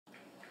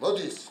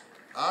მოდის,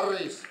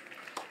 არის.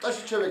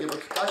 ტაში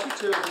შევეგებოთ, ტაში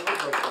შევეგებოთ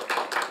ბავშვებს.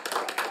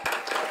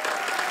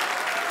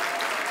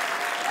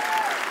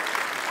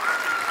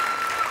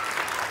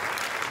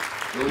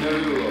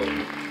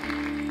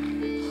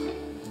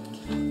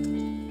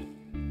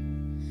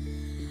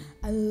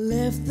 I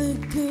left the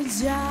good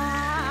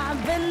job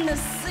in the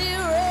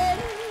city,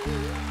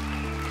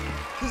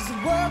 'cause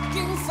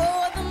working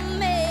for the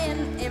man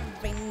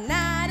every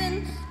night and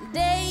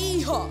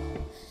day,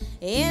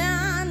 and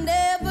I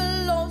never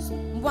lost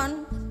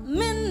 1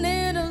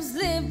 minute of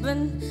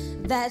sleeping.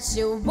 That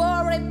you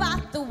worry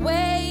about the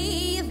way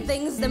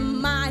things that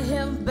might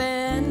have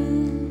been.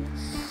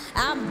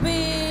 Our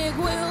big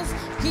wheels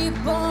keep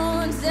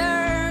on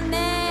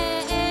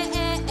turning,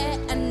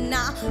 and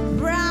our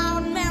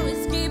brown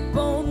Marys keep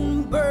on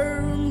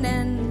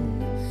burning.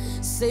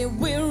 Say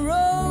we're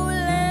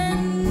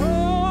rolling,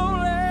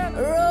 rolling,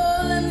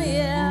 rolling,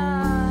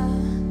 yeah,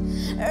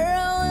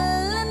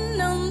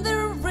 rolling on the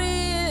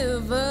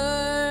river.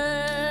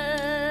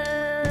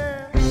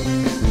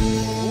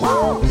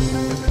 Whoa.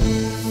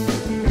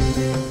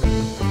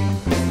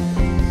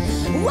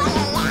 Well,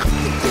 I lost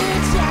the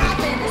good job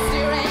in the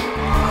city,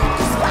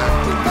 'cause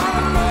working for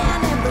the man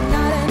every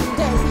night and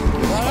day.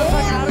 And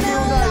I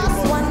never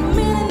lost 1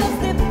 minute of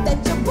sleep. That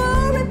you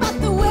worry about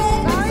the way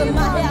things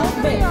might have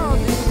been.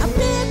 Our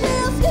big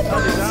wheels keep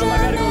on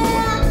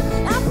turning,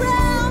 our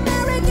brown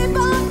Mary keep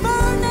on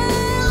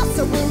burning.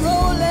 So we're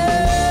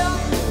rolling,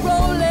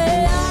 rolling,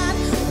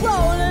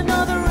 rolling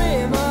on the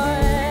river.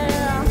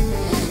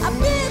 Our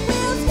big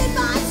wheels keep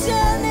on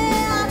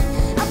turning,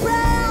 our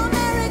brown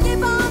Mary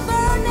keep on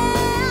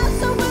burning.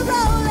 So we're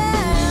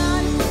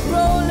rolling,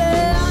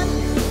 rolling,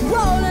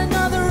 rolling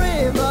on the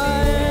river.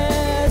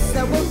 So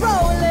we're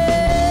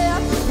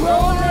rolling,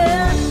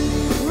 rolling,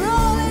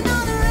 rolling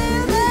on the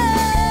river.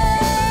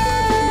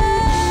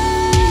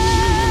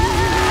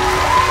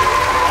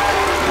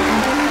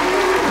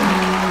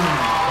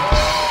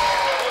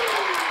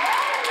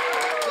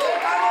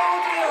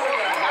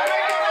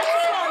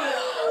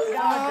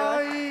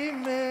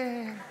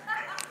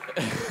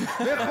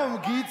 მე ხომ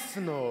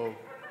გიცნო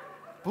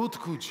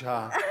ბუთქუჩა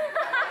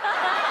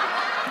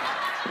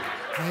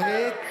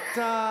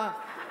ეტა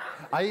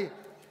აი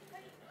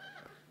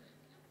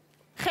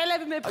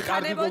ხელები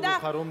მეფხანებოდა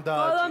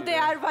ბოლომდე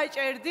არ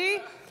ვაჭერდი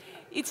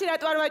იცი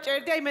რატო არ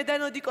ვაჭერდი აი მე და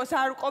ნოდიკოს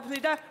არ ვყოფნი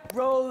და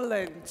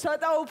როლენ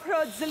ცოტა უფრო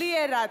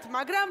ძლიერად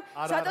მაგრამ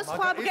ცოტა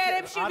სხვა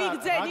ბგერებში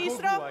ვიგძენ ის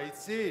რომ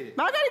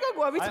მაგარი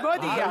გოგოა ვიც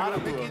მოდია არა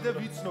მე კიდე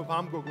ვიცნობ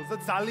ამ გოგოს და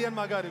ძალიან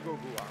მაგარი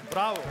გოგოა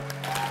ბრავო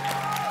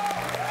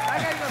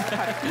მაგარი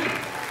გოგოა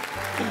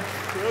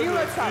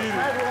გილოცა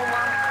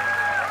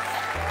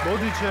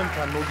მოდი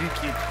ჩემთან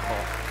მოგიკითხო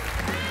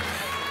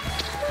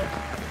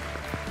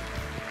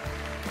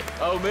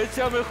აუ მე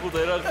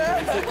ჩამეხუდა რა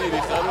ისეთი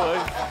ის არო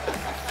აი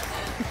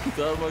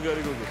და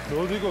მაგარი გოგო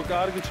ნოდიკო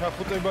კარგი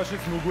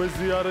ჩახუტებაშიც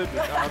მუგვეზიარები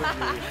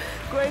კარგი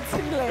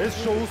გვეცილე ეს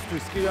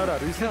შოუსთვის კი არ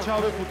არის ისე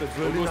ჩავეხუტე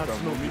ძველი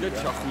ნაცნობი და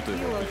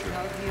ჩახუტება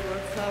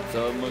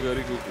და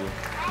მაგარი გოგო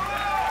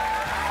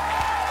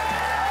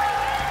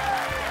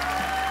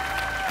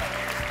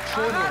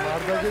შენო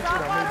არ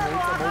დაგეჭირა მე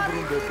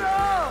მოგბრუნდები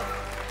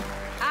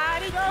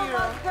არი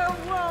გირო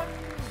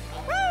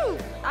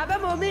აბა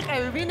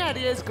მომიყევი ვინ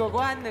არის ეს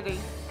გოგო ანრი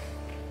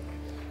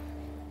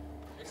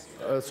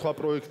სხვა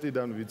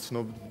პროექტიდან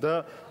ვიცნობ და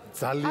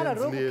ძალიან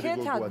ძლიერი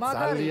გოგოა,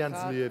 ძალიან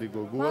ძლიერი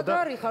გოგოა და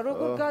მაგარი ხარ,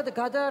 როგორ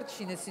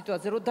გადაარჩინე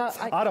სიტუაცია, რომ და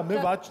არა, მე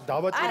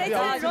დავაჭერდი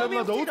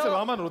აუცილებლად დაუწევ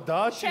ამან რომ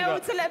დააჭირა.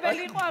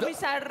 შეუძლებელი იყო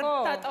ამის არ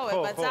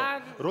დატოვება,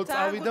 ძალიან. რომ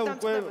წავიდა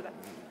უკვე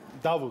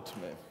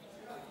დავუთმე.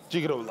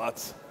 ჯიგროვლად.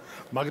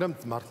 მაგრამ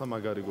მართლა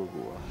მაგარი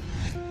გოგოა.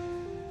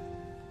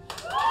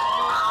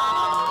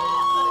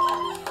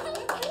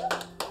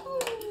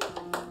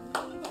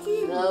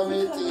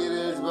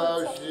 გამიტირეს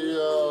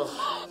ბავშვიო.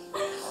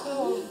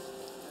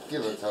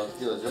 გილოცა,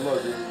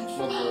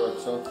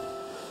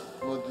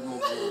 მოდი,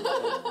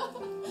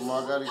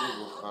 მაგარი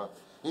გოგო ხარ.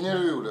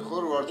 ინერვიული ხო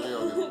რო არ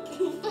წიავდი.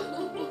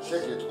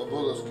 შეკითხო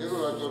ბოლოს კი რო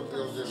რატო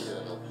წიავდია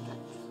რა.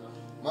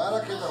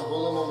 მარაკეთან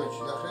ბოლო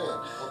მომენტში და ხე?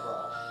 ოპა,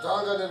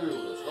 ძალიან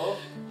განერვიულეს ხო?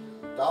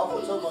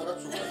 დავხოცავ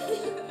მაგაც უკან.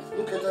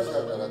 ნუ კეთას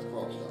გარდა რა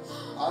თქმა უნდა.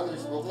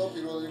 ანდრის მოკლა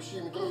პირველ რიგში,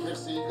 იმიტომ რომ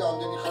მეხსი იგი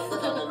ამდენი ხარ და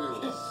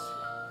განერვიულეს.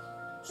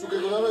 სულ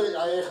გეგონა რომ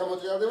აი ეხა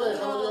მოტრიალდება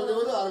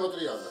და არ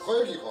მოტრიალდა. ხო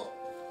ეგ იყო?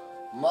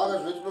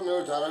 მაგას ვეწრო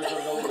მეორე არავის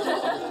არ გავუყურე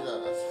ისეთი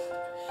რაღაც.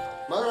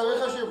 მაგრამ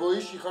ეხა შე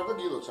ვოიში ხარ და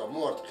გილოცა,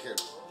 მოარტყი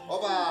ხელი.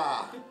 ოპა!